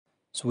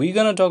So we're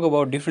gonna talk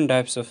about different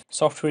types of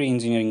software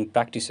engineering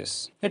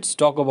practices. Let's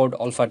talk about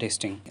alpha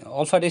testing.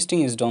 Alpha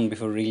testing is done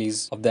before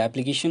release of the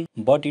application,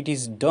 but it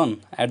is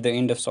done at the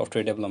end of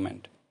software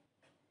development.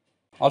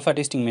 Alpha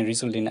testing may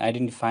result in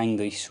identifying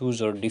the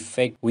issues or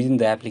defect within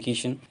the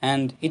application,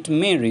 and it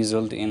may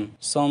result in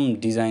some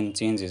design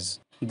changes.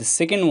 The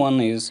second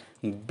one is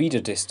beta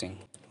testing.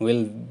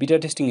 Well, beta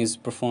testing is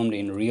performed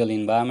in real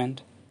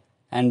environment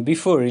and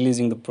before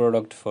releasing the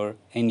product for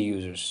end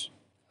users.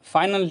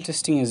 Final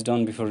testing is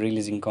done before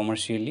releasing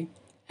commercially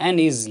and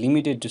is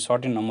limited to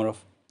certain number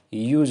of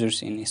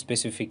users in a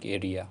specific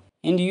area.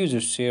 End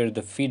users share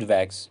the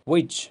feedbacks,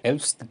 which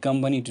helps the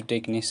company to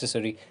take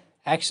necessary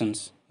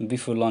actions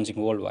before launching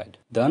worldwide.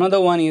 The another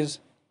one is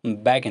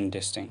backend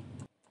testing.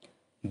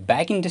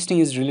 Backend testing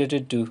is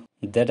related to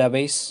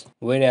database,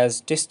 whereas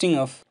testing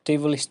of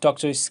table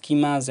structure,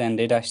 schemas, and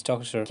data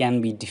structure can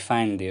be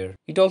defined there.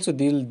 It also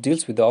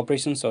deals with the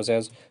operations such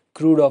as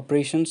CRUD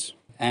operations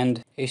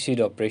and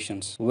ACID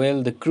operations.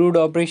 Well, the CRUD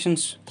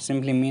operations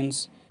simply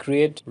means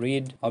create,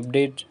 read,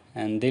 update,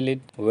 and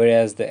delete,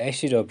 whereas the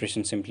ACID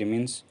operation simply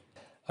means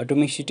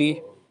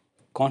atomicity,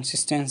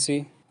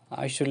 consistency,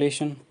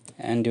 isolation,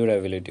 and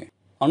durability.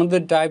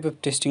 Another type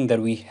of testing that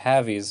we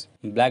have is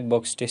black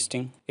box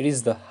testing. It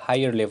is the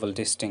higher level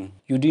testing.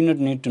 You do not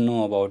need to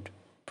know about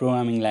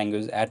programming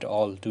language at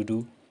all to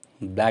do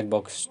black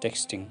box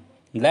testing.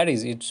 That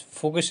is, it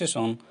focuses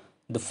on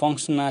the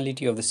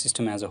functionality of the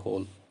system as a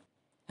whole,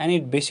 and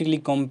it basically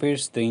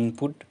compares the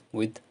input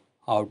with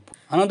output.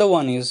 Another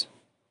one is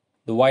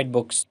the white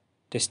box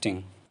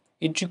testing.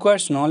 It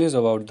requires knowledge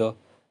about the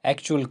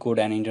actual code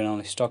and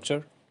internal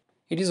structure.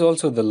 It is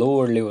also the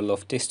lower level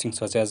of testing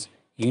such as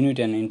unit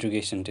and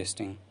integration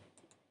testing.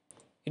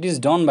 It is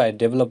done by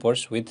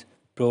developers with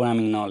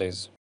programming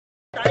knowledge.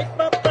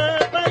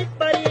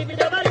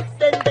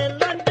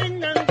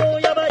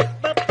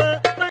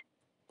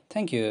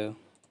 Thank you.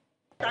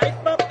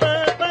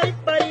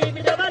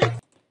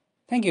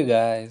 Thank you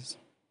guys.